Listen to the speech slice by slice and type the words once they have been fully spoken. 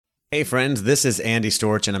Hey friends, this is Andy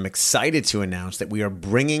Storch, and I'm excited to announce that we are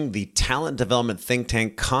bringing the Talent Development Think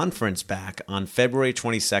Tank Conference back on February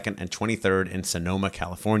 22nd and 23rd in Sonoma,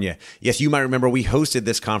 California. Yes, you might remember we hosted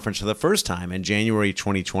this conference for the first time in January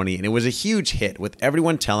 2020, and it was a huge hit with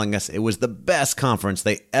everyone telling us it was the best conference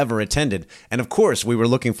they ever attended. And of course, we were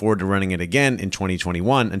looking forward to running it again in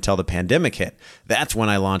 2021 until the pandemic hit. That's when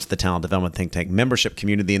I launched the Talent Development Think Tank membership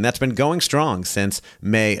community, and that's been going strong since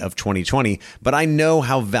May of 2020. But I know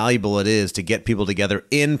how valuable it is to get people together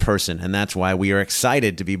in person, and that's why we are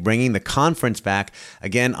excited to be bringing the conference back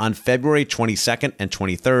again on February 22nd and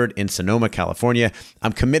 23rd in Sonoma, California.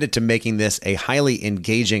 I'm committed to making this a highly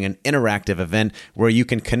engaging and interactive event where you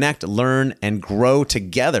can connect, learn, and grow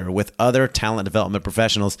together with other talent development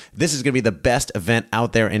professionals. This is going to be the best event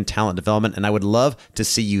out there in talent development, and I would love to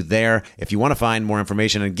see you there. If you want to find more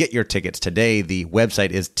information and get your tickets today, the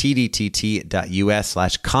website is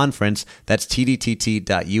tdtt.us/conference. That's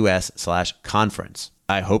tdtt.us/conference.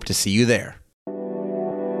 I hope to see you there.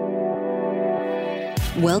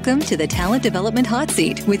 Welcome to the Talent Development Hot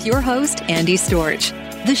Seat with your host, Andy Storch.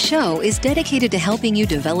 The show is dedicated to helping you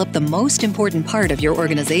develop the most important part of your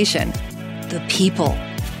organization, the people.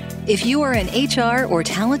 If you are in HR or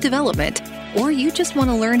talent development, or you just want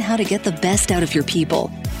to learn how to get the best out of your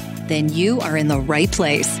people, then you are in the right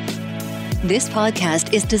place. This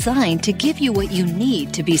podcast is designed to give you what you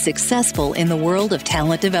need to be successful in the world of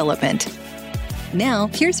talent development. Now,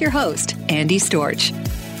 here's your host, Andy Storch.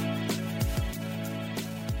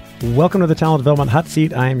 Welcome to the Talent Development Hot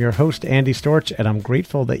Seat. I am your host, Andy Storch, and I'm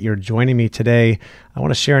grateful that you're joining me today. I want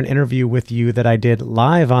to share an interview with you that I did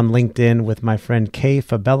live on LinkedIn with my friend Kay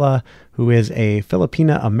Fabella, who is a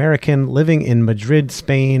Filipina-American living in Madrid,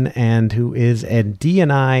 Spain, and who is a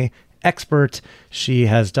D&I expert. She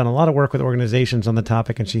has done a lot of work with organizations on the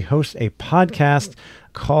topic, and she hosts a podcast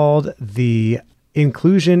called the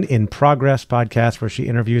Inclusion in Progress podcast, where she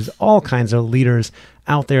interviews all kinds of leaders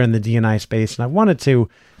out there in the D&I space. And I wanted to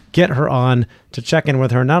get her on to check in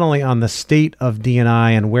with her, not only on the state of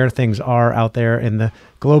D&I and where things are out there in the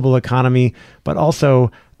global economy, but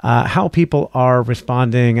also how people are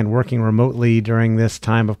responding and working remotely during this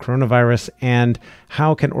time of coronavirus, and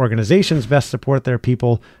how can organizations best support their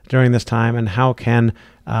people during this time, and how can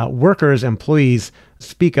workers, employees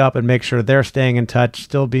speak up and make sure they're staying in touch,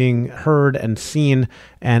 still being heard and seen,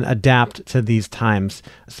 and adapt to these times.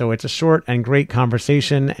 So it's a short and great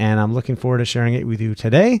conversation, and I'm looking forward to sharing it with you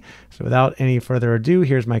today. So without any further ado,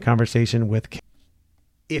 here's my conversation with Kay.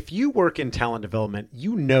 If you work in talent development,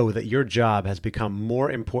 you know that your job has become more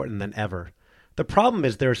important than ever. The problem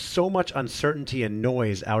is there's so much uncertainty and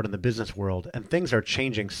noise out in the business world, and things are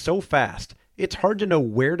changing so fast, it's hard to know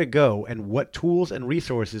where to go and what tools and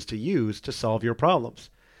resources to use to solve your problems.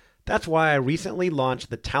 That's why I recently launched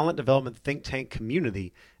the Talent Development Think Tank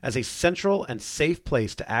community as a central and safe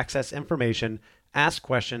place to access information, ask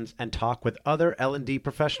questions, and talk with other L&D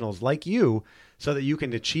professionals like you so that you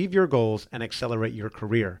can achieve your goals and accelerate your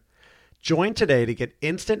career. Join today to get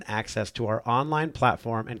instant access to our online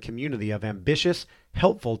platform and community of ambitious,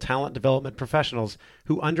 helpful talent development professionals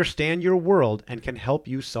who understand your world and can help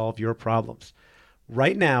you solve your problems.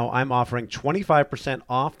 Right now, I'm offering 25%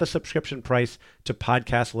 off the subscription price to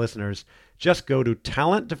podcast listeners. Just go to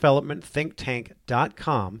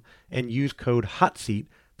talentdevelopmentthinktank.com and use code HOTSEAT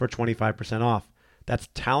for 25% off. That's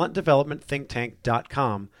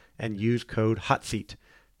talentdevelopmentthinktank.com and use code HOTSEAT.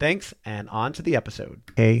 Thanks, and on to the episode.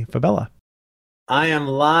 Kay Fabella. I am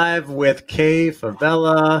live with Kay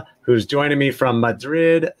Fabella, who's joining me from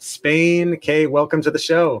Madrid, Spain. Kay, welcome to the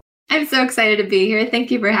show. I'm so excited to be here. Thank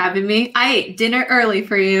you for having me. I ate dinner early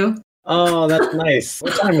for you. Oh, that's nice.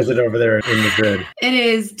 What time is it over there in Madrid? It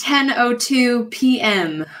is 10:02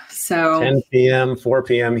 p.m. So 10 p.m., 4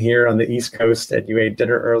 p.m. here on the East Coast, and you ate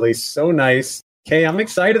dinner early. So nice. Kay, I'm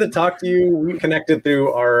excited to talk to you. We connected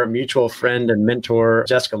through our mutual friend and mentor,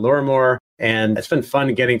 Jessica Lorimore, and it's been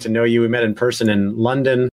fun getting to know you. We met in person in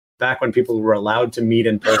London back when people were allowed to meet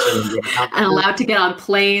in person. And allowed to get on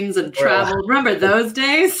planes and travel. Remember those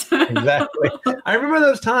days? Exactly. I remember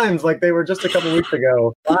those times like they were just a couple weeks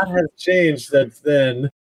ago. A lot has changed since then.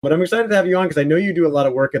 But I'm excited to have you on because I know you do a lot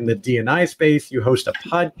of work in the D&I space. You host a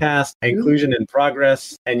podcast, Inclusion in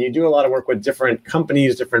Progress, and you do a lot of work with different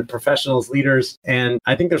companies, different professionals, leaders. And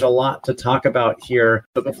I think there's a lot to talk about here.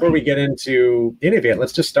 But before we get into any of it,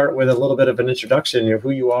 let's just start with a little bit of an introduction of who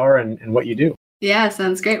you are and what you do. Yeah,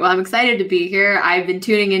 sounds great. Well, I'm excited to be here. I've been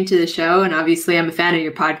tuning into the show, and obviously I'm a fan of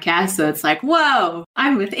your podcast. So it's like, whoa,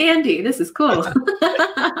 I'm with Andy. This is cool.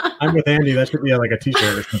 I'm with Andy. That should be like a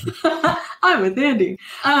t-shirt or something. I'm with Andy.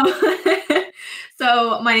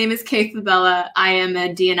 So my name is Kay Fabella. I am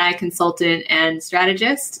a D&I consultant and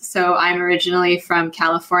strategist. So I'm originally from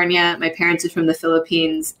California. My parents are from the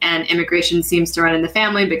Philippines, and immigration seems to run in the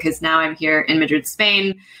family because now I'm here in Madrid,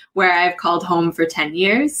 Spain, where I've called home for 10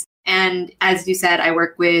 years. And as you said, I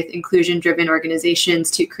work with inclusion-driven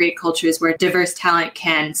organizations to create cultures where diverse talent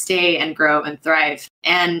can stay and grow and thrive.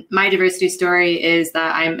 And my diversity story is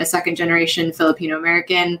that I'm a second-generation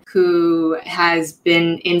Filipino-American who has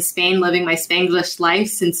been in Spain living my Spanglish life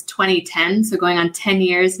since 2010, so going on 10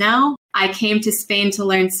 years now. I came to Spain to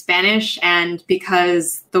learn Spanish, and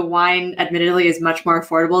because the wine admittedly is much more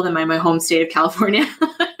affordable than my home state of California,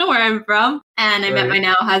 where I'm from. And I met my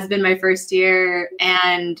now husband my first year,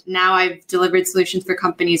 and now I've delivered solutions for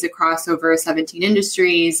companies across over 17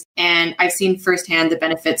 industries. And I've seen firsthand the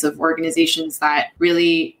benefits of organizations that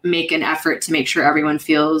really make an effort to make sure everyone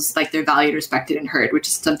feels like they're valued, respected, and heard, which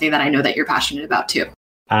is something that I know that you're passionate about too.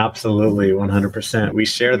 Absolutely, 100%. We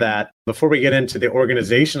share that. Before we get into the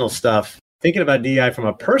organizational stuff, thinking about DEI from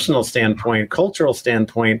a personal standpoint, cultural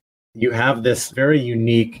standpoint, you have this very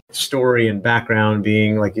unique story and background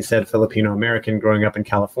being, like you said, Filipino-American, growing up in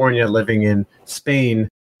California, living in Spain.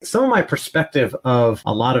 Some of my perspective of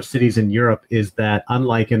a lot of cities in Europe is that,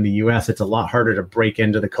 unlike in the US, it's a lot harder to break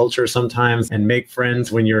into the culture sometimes and make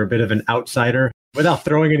friends when you're a bit of an outsider. Without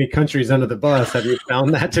throwing any countries under the bus, have you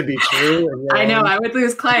found that to be true? I know, I would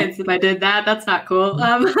lose clients if I did that. That's not cool.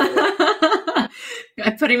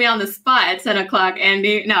 Putting me on the spot at 10 o'clock,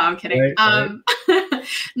 Andy. No, I'm kidding. Right.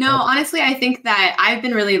 No, honestly, I think that I've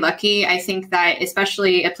been really lucky. I think that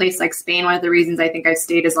especially a place like Spain, one of the reasons I think I've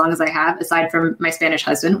stayed as long as I have, aside from my Spanish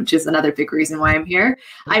husband, which is another big reason why I'm here,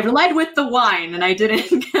 I led with the wine and I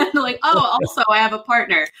didn't get like, oh, also I have a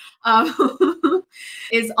partner.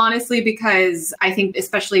 Is honestly because I think,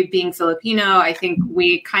 especially being Filipino, I think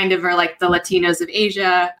we kind of are like the Latinos of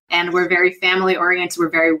Asia, and we're very family oriented. We're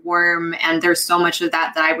very warm. And there's so much of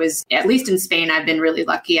that I was, at least in Spain, I've been really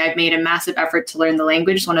lucky. I've made a massive effort to learn the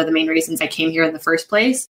language. It's one of the main reasons I came here in the first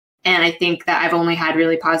place. And I think that I've only had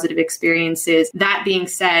really positive experiences. That being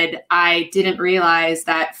said, I didn't realize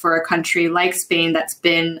that for a country like Spain that's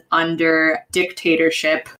been under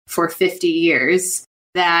dictatorship for 50 years,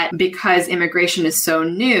 that because immigration is so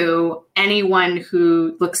new, anyone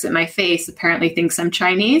who looks at my face apparently thinks I'm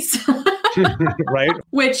Chinese. Right.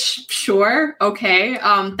 Which, sure, okay.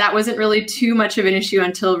 That wasn't really too much of an issue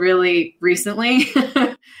until really recently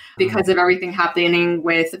because of everything happening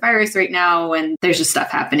with the virus right now. And there's just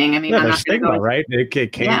stuff happening. I mean, there's stigma, right?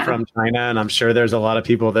 It came from China. And I'm sure there's a lot of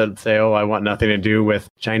people that say, oh, I want nothing to do with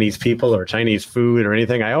Chinese people or Chinese food or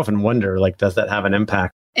anything. I often wonder, like, does that have an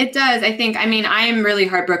impact? It does. I think, I mean, I am really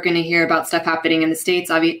heartbroken to hear about stuff happening in the States.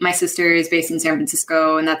 My sister is based in San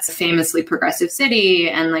Francisco, and that's a famously progressive city.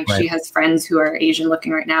 And like she has friends who are Asian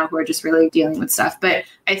looking right now who are just really dealing with stuff. But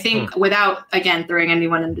I think without, again, throwing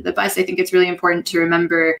anyone under the bus, I think it's really important to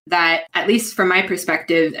remember that, at least from my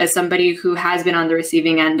perspective, as somebody who has been on the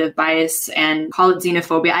receiving end of bias and call it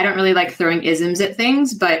xenophobia, I don't really like throwing isms at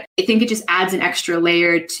things, but I think it just adds an extra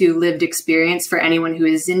layer to lived experience for anyone who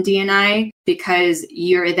is in D&I. Because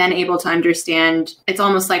you're then able to understand, it's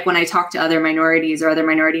almost like when I talk to other minorities or other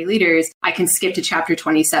minority leaders, I can skip to chapter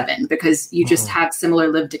 27 because you just have similar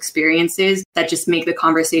lived experiences that just make the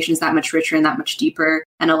conversations that much richer and that much deeper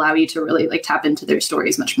and allow you to really like tap into their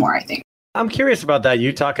stories much more, I think. I'm curious about that.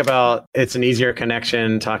 You talk about it's an easier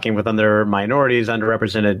connection talking with other minorities,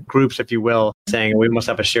 underrepresented groups, if you will, saying we must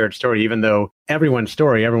have a shared story, even though everyone's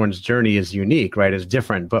story, everyone's journey is unique, right? Is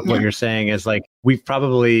different. But what you're saying is like, we've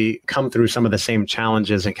probably come through some of the same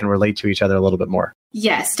challenges and can relate to each other a little bit more.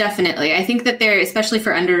 Yes, definitely. I think that they're, especially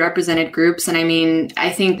for underrepresented groups. And I mean, I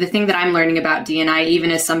think the thing that I'm learning about D&I,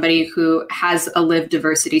 even as somebody who has a lived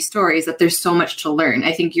diversity story, is that there's so much to learn.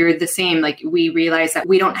 I think you're the same. Like, we realize that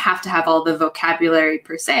we don't have to have all the vocabulary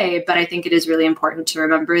per se, but I think it is really important to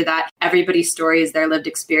remember that everybody's story is their lived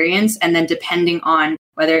experience. And then depending on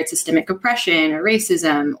whether it's systemic oppression or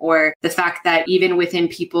racism, or the fact that even within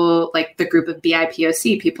people like the group of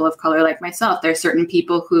BIPOC, people of color like myself, there are certain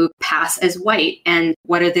people who pass as white, and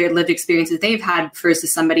what are their lived experiences they've had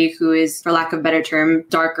versus somebody who is, for lack of a better term,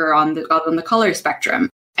 darker on the color spectrum.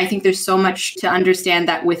 I think there's so much to understand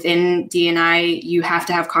that within D&I, you have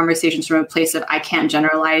to have conversations from a place of, I can't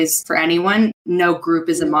generalize for anyone. No group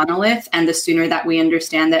is a monolith. And the sooner that we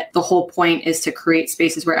understand that the whole point is to create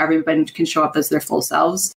spaces where everybody can show up as their full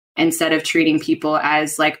selves, instead of treating people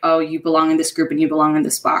as like, oh, you belong in this group and you belong in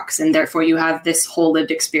this box, and therefore you have this whole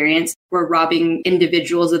lived experience. We're robbing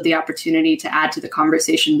individuals of the opportunity to add to the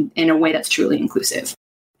conversation in a way that's truly inclusive.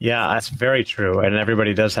 Yeah, that's very true. And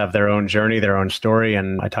everybody does have their own journey, their own story.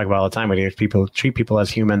 And I talk about all the time, we need people treat people as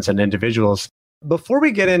humans and individuals. Before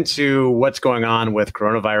we get into what's going on with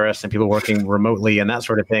coronavirus and people working remotely and that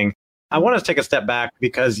sort of thing, I want to take a step back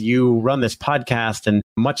because you run this podcast, and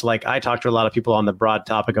much like I talk to a lot of people on the broad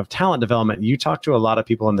topic of talent development, you talk to a lot of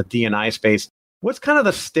people in the D&I space. What's kind of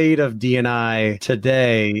the state of D&I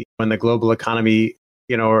today in the global economy,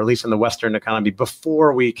 or at least in the Western economy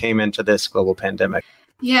before we came into this global pandemic?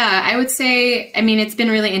 Yeah, I would say, it's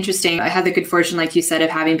been really interesting. I had the good fortune, like you said,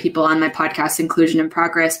 of having people on my podcast, Inclusion in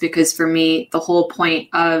Progress, because for me, the whole point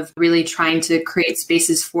of really trying to create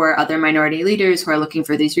spaces for other minority leaders who are looking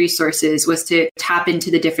for these resources was to tap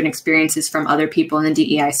into the different experiences from other people in the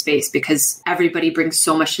DEI space, because everybody brings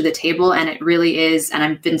so much to the table. And it really is, and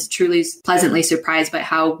I've been truly pleasantly surprised by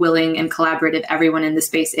how willing and collaborative everyone in the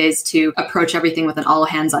space is to approach everything with an all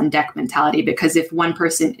hands on deck mentality. Because if one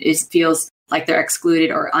person feels like they're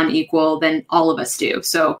excluded or unequal, then all of us do.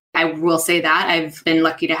 So I will say that I've been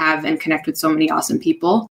lucky to have and connect with so many awesome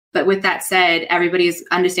people. But with that said, everybody is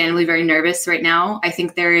understandably very nervous right now. I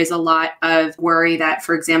think there is a lot of worry that,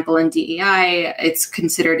 for example, in DEI, it's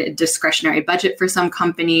considered a discretionary budget for some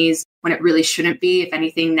companies when it really shouldn't be. If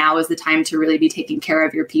anything, now is the time to really be taking care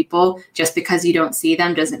of your people. Just because you don't see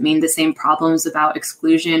them doesn't mean the same problems about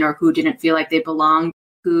exclusion or who didn't feel like they belonged,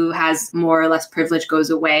 who has more or less privilege goes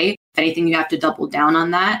away. If anything, you have to double down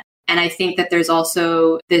on that. And I think that there's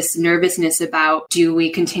also this nervousness about, do we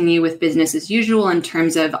continue with business as usual in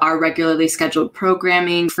terms of our regularly scheduled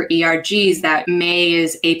programming for ERGs? That May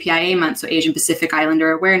is APIA month, so Asian Pacific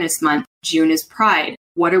Islander Awareness Month. June is Pride.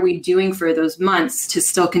 What are we doing for those months to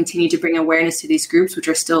still continue to bring awareness to these groups, which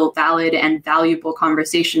are still valid and valuable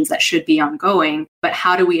conversations that should be ongoing? But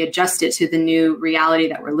how do we adjust it to the new reality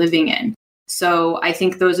that we're living in? So I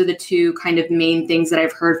think those are the two kind of main things that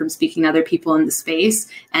I've heard from speaking to other people in the space,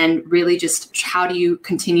 and really just how do you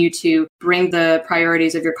continue to bring the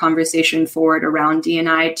priorities of your conversation forward around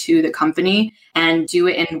D&I to the company, and do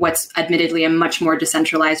it in what's admittedly a much more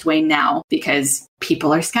decentralized way now because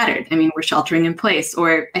people are scattered. We're sheltering in place,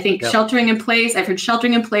 or I think sheltering in place. I've heard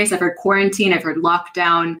sheltering in place. I've heard quarantine. I've heard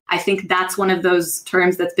lockdown. I think that's one of those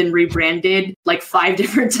terms that's been rebranded like 5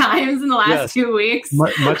 different times in the last 2 weeks.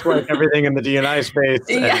 Much like everything in the D&I space.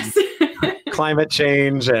 Yes. Climate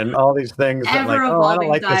change and all these things. That I don't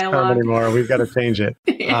like dialogue. This term anymore. We've got to change it.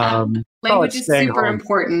 Language is super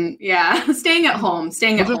important. Yeah. Staying at home.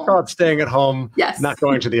 We'll just call it staying at home. Yes. Not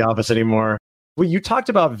going to the office anymore. Well, you talked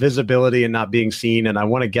about visibility and not being seen, and I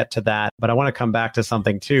want to get to that, but I want to come back to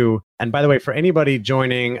something too. And by the way, for anybody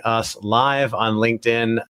joining us live on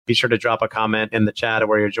LinkedIn, be sure to drop a comment in the chat of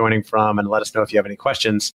where you're joining from and let us know if you have any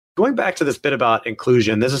questions. Going back to this bit about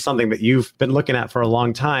inclusion, this is something that you've been looking at for a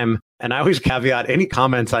long time. And I always caveat any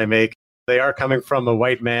comments I make, they are coming from a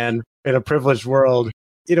white man in a privileged world.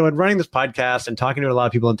 In running this podcast and talking to a lot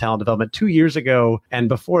of people in talent development 2 years ago, and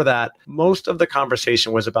before that, most of the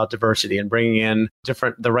conversation was about diversity and bringing in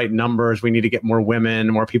the right numbers. We need to get more women,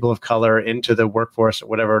 more people of color into the workforce,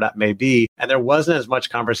 whatever that may be. And there wasn't as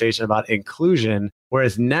much conversation about inclusion.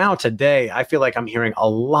 Whereas now today, I feel like I'm hearing a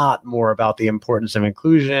lot more about the importance of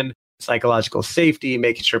inclusion, psychological safety,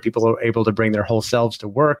 making sure people are able to bring their whole selves to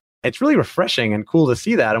work. It's really refreshing and cool to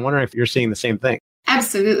see that. I'm wondering if you're seeing the same thing.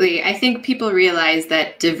 Absolutely. I think people realize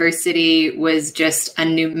that diversity was just a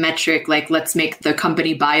new metric, like let's make the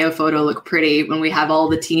company bio photo look pretty when we have all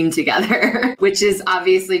the team together, which is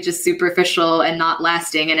obviously just superficial and not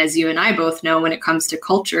lasting. And as you and I both know, when it comes to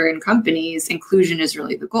culture in companies, inclusion is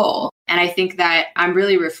really the goal. And I think that I'm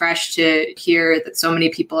really refreshed to hear that so many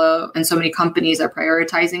people and so many companies are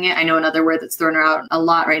prioritizing it. I know another word that's thrown around a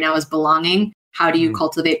lot right now is belonging. How do you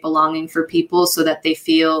cultivate belonging for people so that they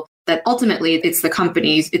feel that ultimately it's the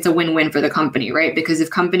companies, it's a win-win for the company, right? Because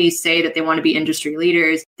if companies say that they want to be industry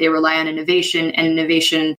leaders, they rely on innovation, and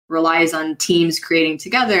innovation relies on teams creating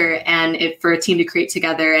together. And if for a team to create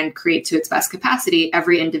together and create to its best capacity,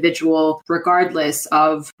 every individual, regardless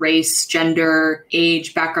of race, gender,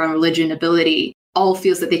 age, background, religion, ability, all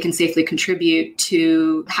feels that they can safely contribute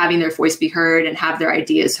to having their voice be heard and have their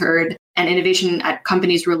ideas heard. And innovation at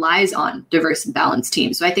companies relies on diverse and balanced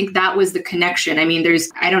teams. So I think that was the connection.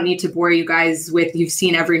 I don't need to bore you guys with, you've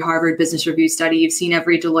seen every Harvard Business Review study, you've seen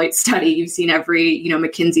every Deloitte study, you've seen every,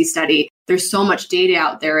 McKinsey study. There's so much data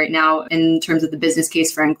out there right now in terms of the business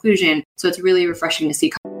case for inclusion. So it's really refreshing to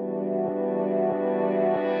see.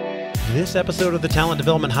 This episode of the Talent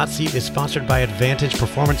Development Hot Seat is sponsored by Advantage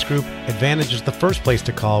Performance Group. Advantage is the first place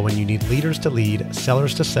to call when you need leaders to lead,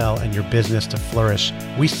 sellers to sell, and your business to flourish.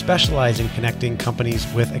 We specialize in connecting companies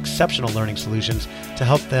with exceptional learning solutions to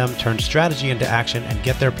help them turn strategy into action and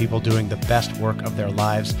get their people doing the best work of their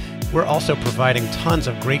lives. We're also providing tons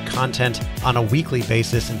of great content on a weekly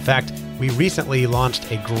basis. In fact, we recently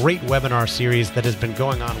launched a great webinar series that has been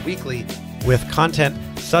going on weekly with content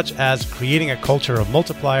such as creating a culture of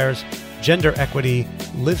multipliers, gender equity,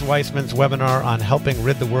 Liz Weissman's webinar on helping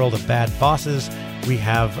rid the world of bad bosses. We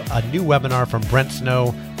have a new webinar from Brent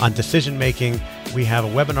Snow on decision making. We have a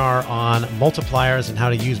webinar on multipliers and how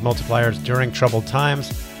to use multipliers during troubled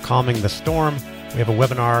times, calming the storm. We have a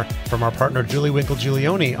webinar from our partner Julie Winkle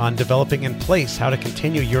Giulioni on developing in place, how to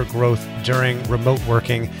continue your growth during remote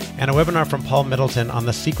working, and a webinar from Paul Middleton on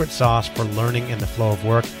the secret sauce for learning in the flow of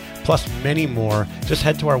work, plus many more. Just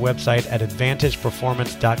head to our website at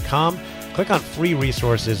advantageperformance.com. Click on free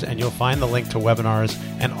resources and you'll find the link to webinars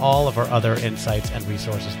and all of our other insights and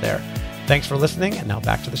resources there. Thanks for listening, and now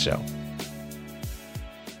back to the show.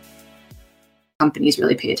 Companies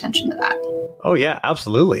really pay attention to that. Oh, yeah,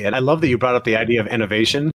 absolutely. And I love that you brought up the idea of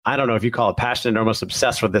innovation. I don't know if you call it passionate or almost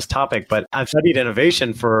obsessed with this topic, but I've studied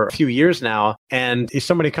innovation for a few years now. And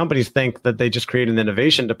so many companies think that they just create an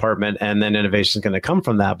innovation department and then innovation is going to come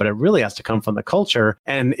from that. But it really has to come from the culture.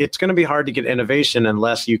 And it's going to be hard to get innovation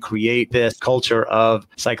unless you create this culture of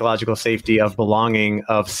psychological safety, of belonging,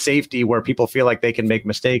 of safety, where people feel like they can make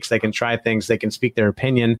mistakes, they can try things, they can speak their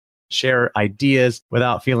opinion, share ideas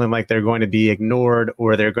without feeling like they're going to be ignored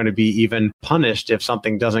or they're going to be even punished if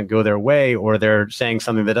something doesn't go their way or they're saying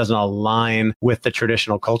something that doesn't align with the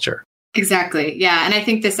traditional culture. Exactly. Yeah. And I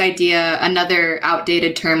think this idea, another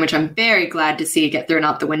outdated term, which I'm very glad to see get thrown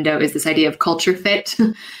out the window, is this idea of culture fit.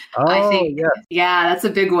 I think, yeah, that's a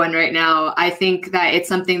big one right now. I think that it's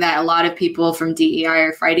something that a lot of people from DEI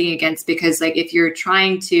are fighting against because, like, if you're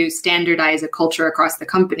trying to standardize a culture across the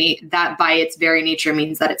company, that by its very nature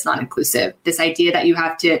means that it's not inclusive. This idea that you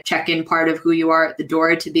have to check in part of who you are at the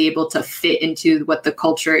door to be able to fit into what the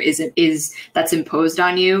culture is that's imposed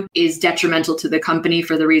on you is detrimental to the company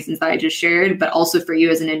for the reasons that I just shared, but also for you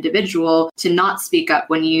as an individual to not speak up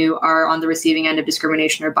when you are on the receiving end of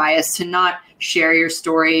discrimination or bias, to not share your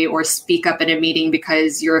story or speak up at a meeting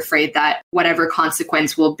because you're afraid that whatever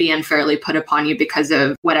consequence will be unfairly put upon you because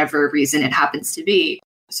of whatever reason it happens to be.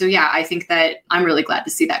 So yeah, I think that I'm really glad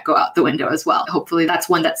to see that go out the window as well. Hopefully that's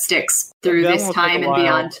one that sticks through this time and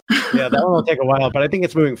beyond. Yeah, that one will take a while, but I think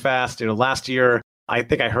it's moving fast. Last year, I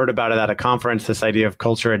think I heard about it at a conference, this idea of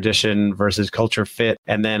culture addition versus culture fit.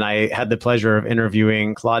 And then I had the pleasure of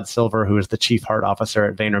interviewing Claude Silver, who is the chief heart officer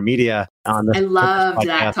at VaynerMedia. I loved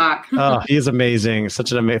that talk. Oh, he is amazing.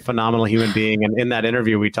 Such a phenomenal human being. And in that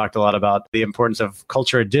interview, we talked a lot about the importance of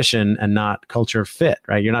culture addition and not culture fit,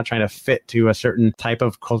 right? You're not trying to fit to a certain type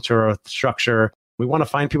of culture or structure. We want to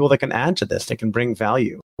find people that can add to this, that can bring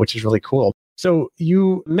value, which is really cool. So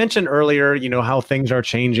you mentioned earlier, how things are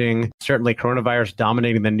changing, certainly coronavirus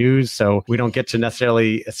dominating the news. So we don't get to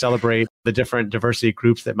necessarily celebrate the different diversity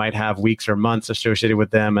groups that might have weeks or months associated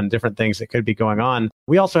with them and different things that could be going on.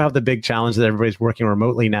 We also have the big challenge that everybody's working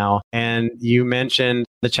remotely now. And you mentioned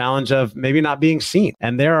the challenge of maybe not being seen.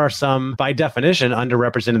 And there are some, by definition,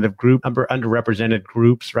 underrepresented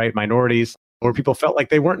groups, right? Minorities, where people felt like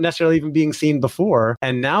they weren't necessarily even being seen before.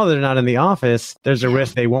 And now they're not in the office, there's a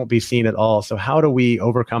risk they won't be seen at all. So how do we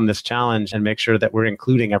overcome this challenge and make sure that we're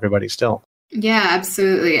including everybody still? Yeah,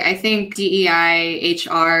 absolutely. I think DEI,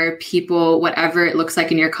 HR, people, whatever it looks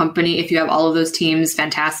like in your company, if you have all of those teams,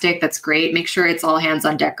 fantastic. That's great. Make sure it's all hands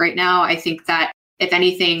on deck right now. I think that if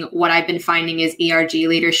anything, what I've been finding is ERG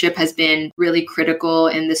leadership has been really critical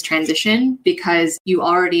in this transition because you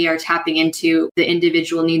already are tapping into the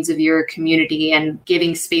individual needs of your community and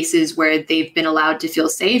giving spaces where they've been allowed to feel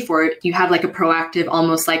safe, or you have like a proactive,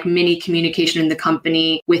 almost like mini communication in the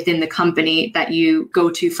company within the company that you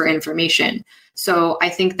go to for information. So I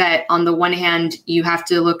think that on the one hand, you have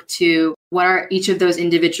to look to what are each of those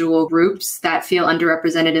individual groups that feel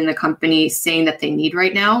underrepresented in the company saying that they need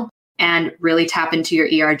right now, and really tap into your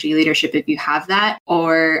ERG leadership if you have that,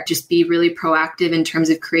 or just be really proactive in terms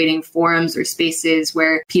of creating forums or spaces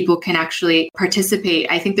where people can actually participate.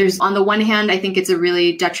 I think on the one hand, I think it's a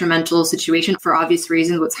really detrimental situation for obvious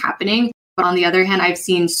reasons what's happening. But on the other hand, I've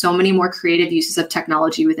seen so many more creative uses of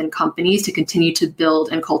technology within companies to continue to build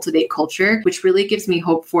and cultivate culture, which really gives me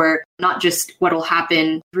hope for not just what will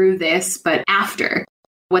happen through this, but after.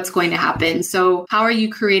 What's going to happen. So how are you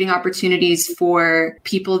creating opportunities for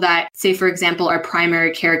people that, say, for example, are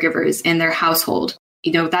primary caregivers in their household?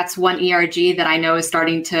 That's one ERG that I know is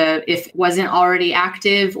starting to, if it wasn't already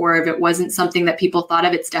active or if it wasn't something that people thought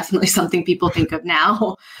of, it's definitely something people think of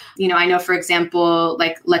now. I know, for example,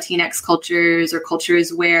 like Latinx cultures or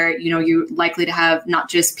cultures where, you're likely to have not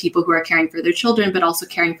just people who are caring for their children, but also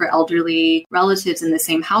caring for elderly relatives in the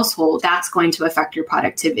same household. That's going to affect your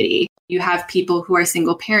productivity. You have people who are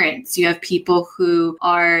single parents. You have people who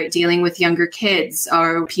are dealing with younger kids,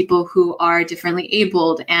 or people who are differently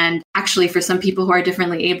abled. And actually, for some people who are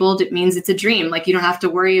differently abled, it means it's a dream. Like, you don't have to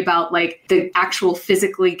worry about like the actual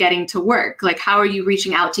physically getting to work. Like, how are you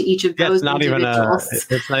reaching out to each of those individuals?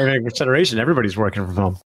 It's not even a consideration. Everybody's working from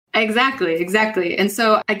home. Exactly. And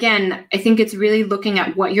so again, I think it's really looking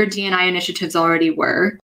at what your D&I initiatives already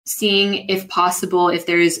were, seeing if possible, if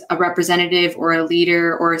there's a representative or a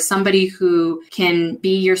leader or somebody who can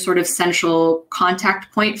be your sort of central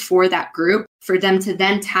contact point for that group, for them to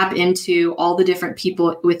then tap into all the different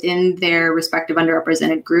people within their respective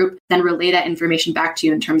underrepresented group, then relay that information back to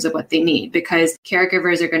you in terms of what they need. Because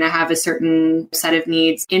caregivers are going to have a certain set of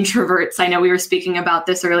needs. Introverts, I know we were speaking about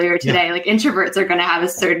this earlier today, like introverts are going to have a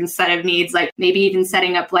certain set of needs, like maybe even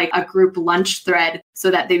setting up like a group lunch thread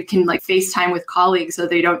so that they can like FaceTime with colleagues so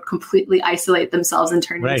they don't completely isolate themselves and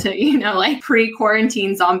turn into, like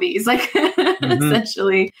pre-quarantine zombies, like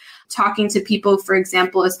essentially. Talking to people, for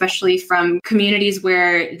example, especially from communities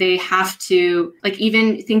where they have to, like,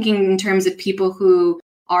 even thinking in terms of people who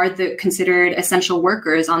are the considered essential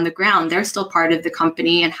workers on the ground, they're still part of the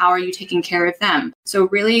company, and how are you taking care of them? So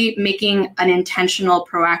really making an intentional,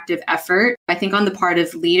 proactive effort, I think, on the part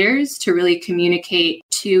of leaders to really communicate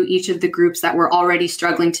to each of the groups that were already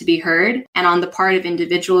struggling to be heard, and on the part of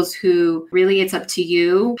individuals who really, it's up to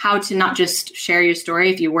you how to not just share your story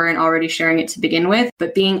if you weren't already sharing it to begin with,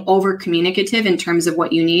 but being over communicative in terms of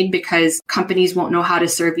what you need, because companies won't know how to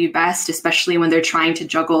serve you best, especially when they're trying to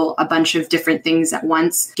juggle a bunch of different things at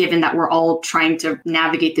once, given that we're all trying to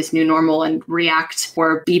navigate this new normal and react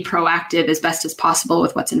or be proactive as best as possible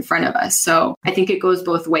with what's in front of us. So I think it goes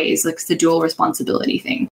both ways, like it's the dual responsibility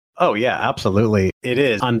thing. Oh, yeah, absolutely. It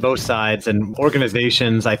is on both sides. And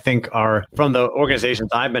organizations, I think, are from the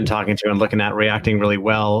organizations I've been talking to and looking at, reacting really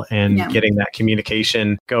well and getting that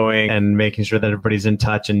communication going and making sure that everybody's in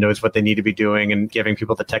touch and knows what they need to be doing and giving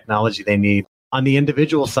people the technology they need. On the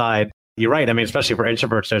individual side, you're right. I mean, especially for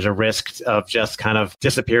introverts, there's a risk of just kind of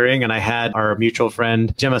disappearing. And I had our mutual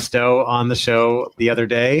friend, Gemma Stowe, on the show the other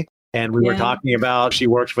day. And we were talking about, she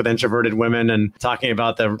works with introverted women and talking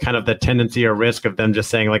about the kind of the tendency or risk of them just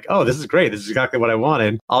saying like, oh, this is great. This is exactly what I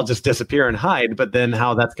wanted. I'll just disappear and hide. But then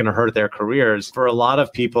how that's going to hurt their careers. For a lot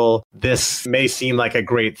of people, this may seem like a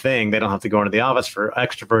great thing. They don't have to go into the office. For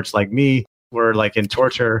extroverts like me, we're like in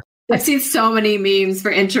torture. I've seen so many memes for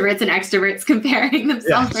introverts and extroverts comparing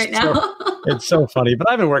themselves right now. It's so funny. But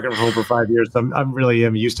I've been working from home for 5 years. So I'm really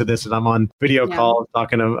used to this. And I'm on video calls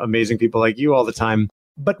talking to amazing people like you all the time.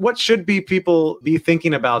 But what should people be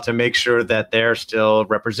thinking about to make sure that they're still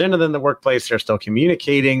represented in the workplace, they're still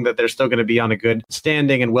communicating, that they're still going to be on a good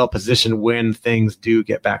standing and well-positioned when things do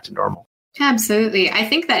get back to normal? Absolutely. I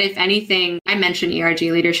think that if anything, I mentioned ERG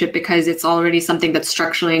leadership because it's already something that's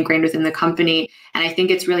structurally ingrained within the company. And I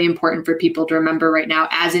think it's really important for people to remember right now,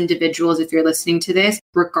 as individuals, if you're listening to this,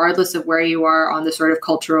 regardless of where you are on the sort of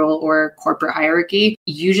cultural or corporate hierarchy,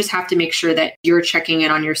 you just have to make sure that you're checking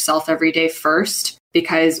in on yourself every day first,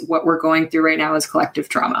 because what we're going through right now is collective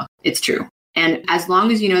trauma. It's true. And as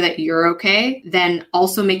long as you know that you're okay, then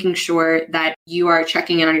also making sure that you are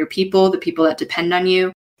checking in on your people, the people that depend on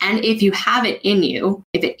you. And if you have it in you,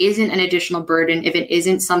 if it isn't an additional burden, if it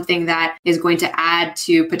isn't something that is going to add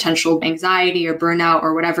to potential anxiety or burnout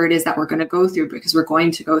or whatever it is that we're going to go through, because we're going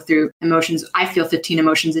to go through emotions. I feel 15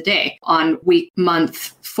 emotions a day on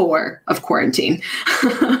month 4 of quarantine.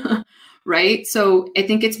 Right? So I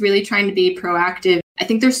think it's really trying to be proactive. I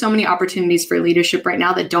think there's so many opportunities for leadership right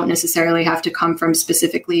now that don't necessarily have to come from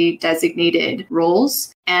specifically designated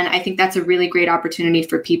roles. And I think that's a really great opportunity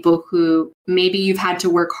for people who maybe you've had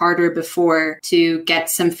to work harder before to get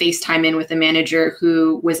some FaceTime in with a manager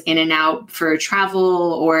who was in and out for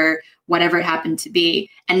travel or whatever it happened to be.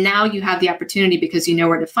 And now you have the opportunity, because you know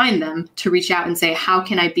where to find them, to reach out and say, how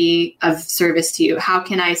can I be of service to you? How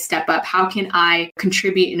can I step up? How can I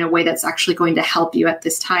contribute in a way that's actually going to help you at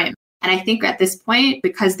this time? And I think at this point,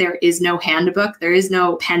 because there is no handbook, there is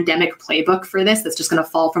no pandemic playbook for this that's just going to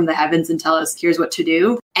fall from the heavens and tell us, here's what to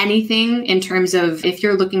do. Anything in terms of if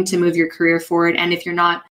you're looking to move your career forward, and if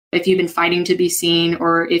you've been fighting to be seen,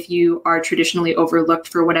 or if you are traditionally overlooked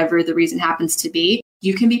for whatever the reason happens to be,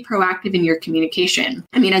 you can be proactive in your communication.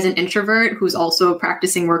 I mean, as an introvert who's also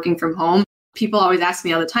practicing working from home, people always ask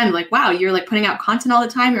me all the time, like, wow, you're like putting out content all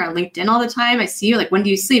the time. You're on LinkedIn all the time. I see you. Like, when do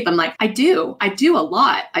you sleep? I'm like, I do a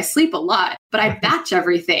lot. I sleep a lot, but I batch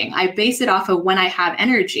everything. I base it off of when I have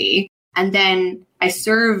energy. And then I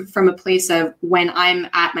serve from a place of when I'm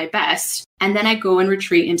at my best. And then I go and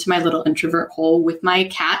retreat into my little introvert hole with my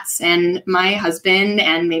cats and my husband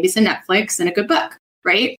and maybe some Netflix and a good book.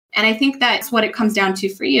 Right? And I think that's what it comes down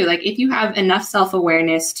to for you. Like if you have enough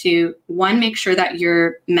self-awareness to, one, make sure that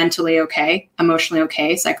you're mentally okay, emotionally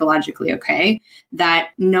okay, psychologically okay, that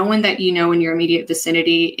no one that you know in your immediate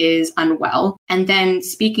vicinity is unwell, and then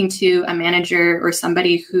speaking to a manager or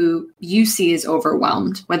somebody who you see is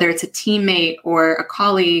overwhelmed, whether it's a teammate or a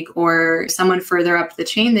colleague or someone further up the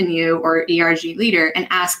chain than you or ERG leader, and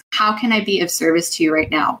ask, how can I be of service to you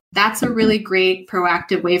right now? That's a really great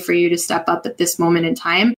proactive way for you to step up at this moment in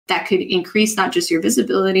time that could increase not just your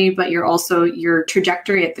visibility, but your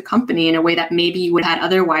trajectory at the company in a way that maybe you would have had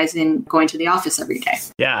otherwise in going to the office every day.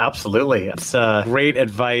 Yeah, absolutely. It's great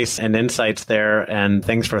advice and insights there and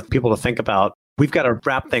things for people to think about. We've got to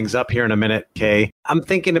wrap things up here in a minute, Kay. I'm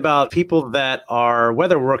thinking about people that are,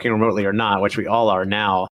 whether working remotely or not, which we all are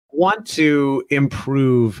now, want to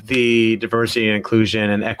improve the diversity and inclusion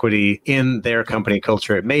and equity in their company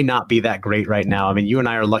culture. It may not be that great right now. I mean, you and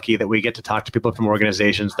I are lucky that we get to talk to people from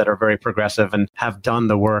organizations that are very progressive and have done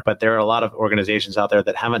the work, but there are a lot of organizations out there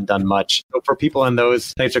that haven't done much. So for people in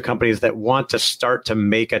those types of companies that want to start to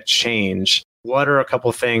make a change, what are a couple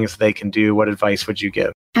of things they can do? What advice would you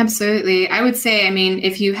give? Absolutely. I would say,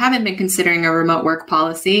 if you haven't been considering a remote work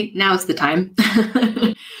policy, now's the time.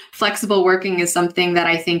 Flexible working is something that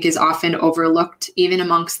I think is often overlooked, even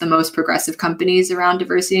amongst the most progressive companies around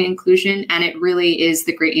diversity and inclusion. And it really is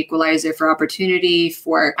the great equalizer for opportunity,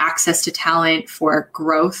 for access to talent, for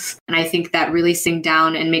growth. And I think that really sitting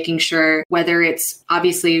down and making sure, whether it's,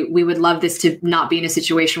 obviously, we would love this to not be in a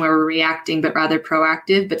situation where we're reacting, but rather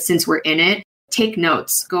proactive. But since we're in it, take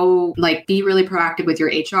notes, be really proactive with your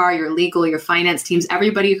HR, your legal, your finance teams,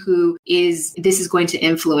 everybody this is going to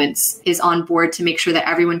influence is on board to make sure that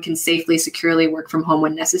everyone can safely, securely work from home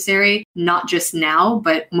when necessary, not just now,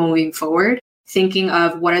 but moving forward. Thinking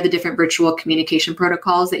of what are the different virtual communication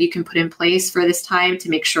protocols that you can put in place for this time to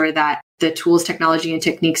make sure that the tools, technology, and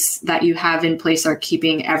techniques that you have in place are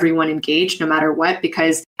keeping everyone engaged no matter what.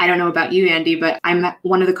 Because I don't know about you, Andy, but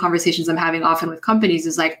one of the conversations I'm having often with companies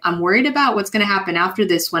is like, I'm worried about what's going to happen after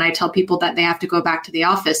this when I tell people that they have to go back to the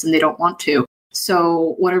office and they don't want to.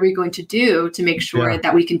 So what are we going to do to make sure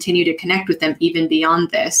that we continue to connect with them even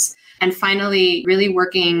beyond this? And finally, really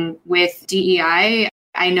working with DEI.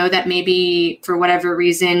 I know that maybe for whatever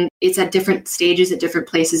reason, it's at different stages at different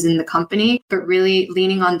places in the company, but really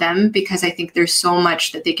leaning on them because I think there's so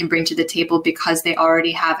much that they can bring to the table because they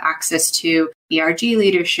already have access to ERG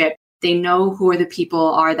leadership. They know who the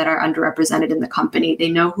people are that are underrepresented in the company. They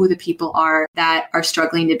know who the people are that are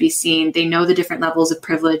struggling to be seen. They know the different levels of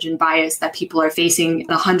privilege and bias that people are facing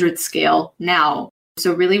the 100th scale now.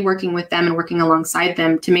 So really working with them and working alongside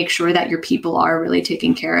them to make sure that your people are really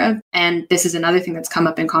taken care of. And this is another thing that's come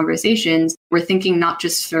up in conversations. We're thinking not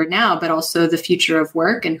just for now, but also the future of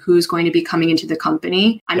work and who's going to be coming into the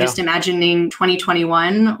company. I'm just imagining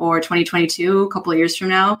 2021 or 2022, a couple of years from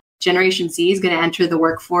now, Generation Z is going to enter the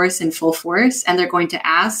workforce in full force. And they're going to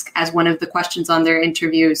ask, as one of the questions on their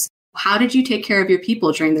interviews, how did you take care of your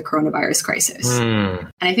people during the coronavirus crisis? And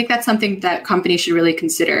I think that's something that companies should really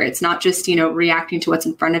consider. It's not just, reacting to what's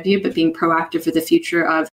in front of you, but being proactive for the future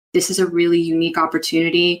of this is a really unique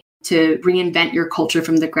opportunity to reinvent your culture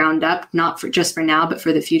from the ground up, not just for now, but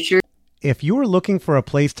for the future. If you're looking for a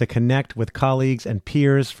place to connect with colleagues and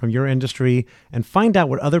peers from your industry and find out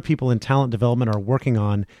what other people in talent development are working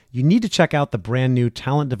on, you need to check out the brand new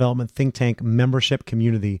Talent Development Think Tank membership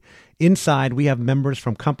community. Inside, we have members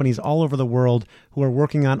from companies all over the world who are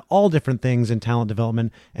working on all different things in talent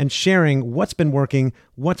development and sharing what's been working,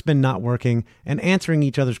 what's been not working, and answering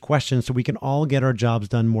each other's questions so we can all get our jobs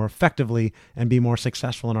done more effectively and be more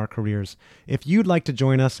successful in our careers. If you'd like to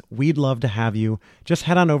join us, we'd love to have you. Just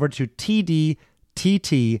head on over to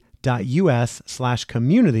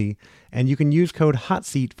tdtt.us/community, and you can use code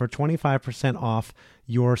HOTSEAT for 25% off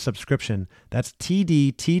your subscription. That's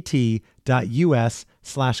tdtt.us/community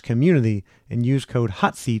and use code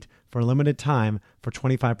HOTSEAT for a limited time for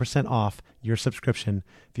 25% off your subscription.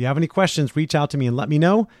 If you have any questions, reach out to me and let me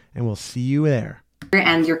know, and we'll see you there.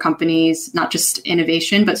 And your company's not just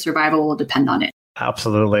innovation, but survival will depend on it.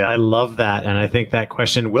 Absolutely. I love that. And I think that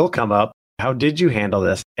question will come up. How did you handle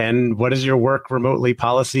this? And what is your work remotely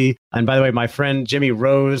policy? And by the way, my friend Jimmy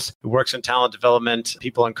Rose, who works in talent development,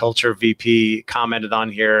 people and culture VP, commented on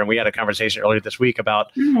here. And we had a conversation earlier this week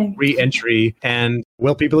about re-entry and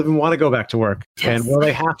will people even want to go back to work? Yes. And will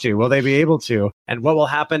they have to? Will they be able to? And what will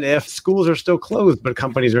happen if schools are still closed, but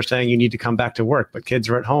companies are saying you need to come back to work, but kids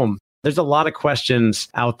are at home? There's a lot of questions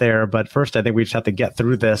out there, but first I think we just have to get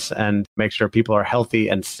through this and make sure people are healthy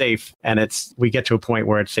and safe. And we get to a point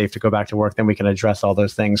where it's safe to go back to work, then we can address all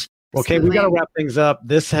those things. Well, Kay, we got to wrap things up.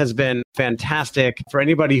 This has been fantastic. For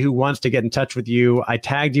anybody who wants to get in touch with you, I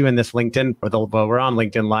tagged you in this LinkedIn, we're on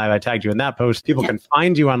LinkedIn Live. I tagged you in that post. People can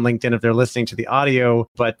find you on LinkedIn if they're listening to the audio,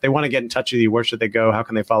 but they want to get in touch with you. Where should they go? How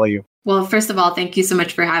can they follow you? Well, first of all, thank you so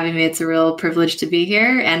much for having me. It's a real privilege to be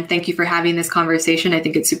here. And thank you for having this conversation. I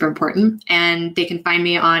think it's super important. And they can find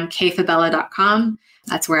me on kfabella.com.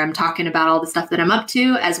 That's where I'm talking about all the stuff that I'm up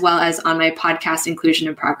to, as well as on my podcast, Inclusion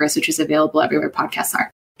in Progress, which is available everywhere podcasts are.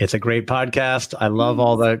 It's a great podcast. I love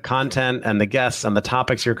all the content and the guests and the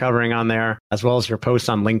topics you're covering on there, as well as your posts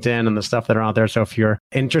on LinkedIn and the stuff that are out there. So if you're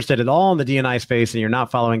interested at all in the D&I space and you're not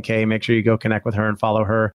following Kay, make sure you go connect with her and follow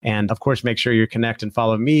her. And of course, make sure you connect and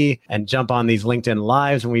follow me and jump on these LinkedIn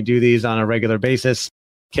Lives when we do these on a regular basis.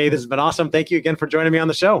 Kay, this has been awesome. Thank you again for joining me on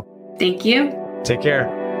the show. Thank you. Take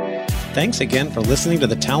care. Thanks again for listening to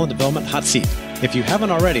the Talent Development Hot Seat. If you haven't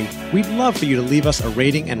already, we'd love for you to leave us a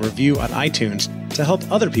rating and review on iTunes to help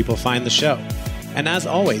other people find the show. And as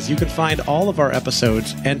always, you can find all of our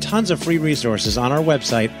episodes and tons of free resources on our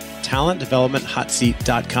website,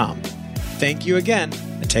 talentdevelopmenthotseat.com. Thank you again,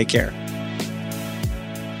 and take care.